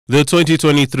The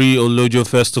 2023 Olojo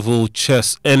Festival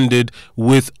Chess ended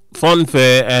with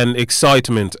funfair and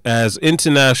excitement as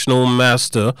International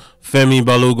Master Femi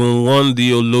Balogun won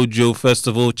the Olojo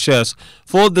Festival Chess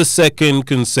for the second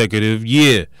consecutive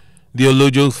year. The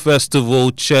Olojo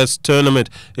Festival Chess Tournament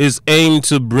is aimed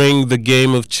to bring the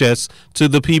game of chess to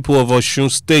the people of Osun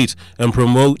State and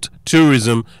promote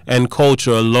tourism and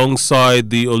culture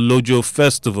alongside the Olojo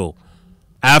Festival.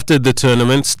 After the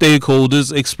tournament,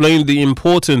 stakeholders explained the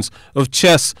importance of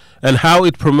chess and how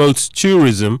it promotes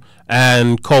tourism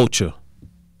and culture.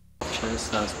 Chess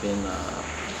has been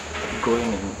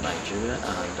growing in Nigeria,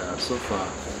 and so far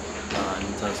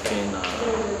it has been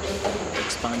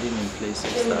expanding in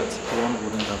places that one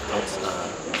wouldn't have thought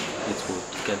it would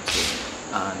get to.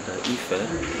 And Ife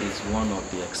is one of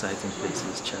the exciting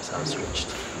places chess has reached,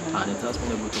 and it has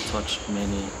been able to touch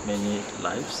many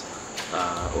lives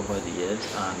over the years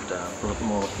and brought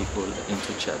more people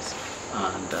into chess.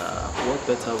 And what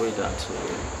better way than to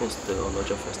host the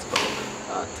Olojo Festival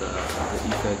at the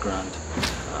Ife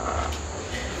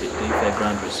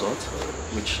Grand Resort,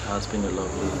 which has been a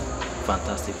lovely,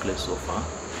 fantastic place so far.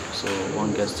 So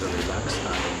one gets to relax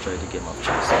and enjoy the game of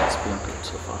chess. It's been good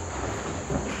so far.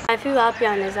 I feel happy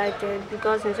and excited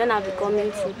because since when I've been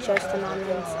coming to chess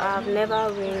tournaments, I've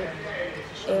never won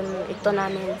a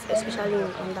tournament, especially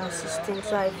in under 16.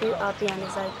 So I feel happy and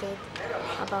excited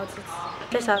about it.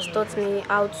 Chess has taught me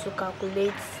how to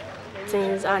calculate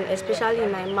things, and especially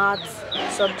in my maths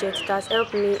subject, it has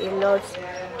helped me a lot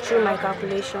through my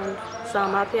calculation. So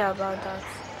I'm happy about that.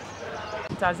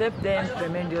 It has helped them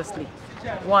tremendously.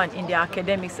 One, in their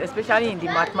academics, especially in the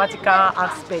mathematical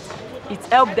aspect, it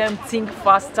helped them think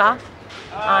faster,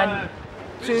 and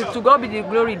to God be the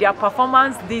glory, their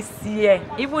performance this year,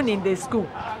 even in the school,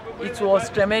 it was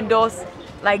tremendous.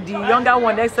 Like the younger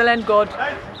one, excellent, got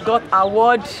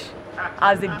award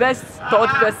as the best third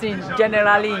person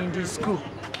generally in the school.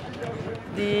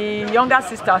 The younger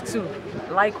sister too,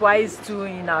 likewise too,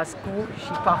 in our school,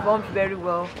 she performed very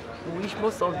well, which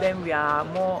most of them were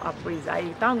more appraised.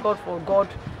 I thank God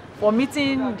for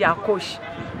meeting their coach,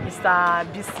 Mr.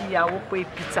 BC Awope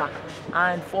Peter,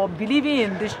 and for believing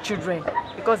in these children,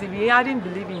 because if he hadn't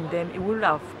believed in them, he would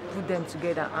have put them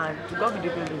together, and to God be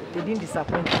the glory, they didn't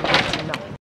disappoint me until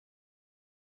now.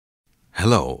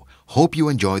 Hello, hope you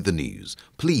enjoyed the news.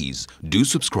 Please do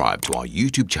subscribe to our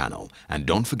YouTube channel and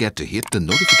don't forget to hit the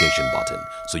notification button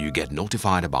so you get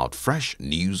notified about fresh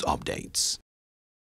news updates.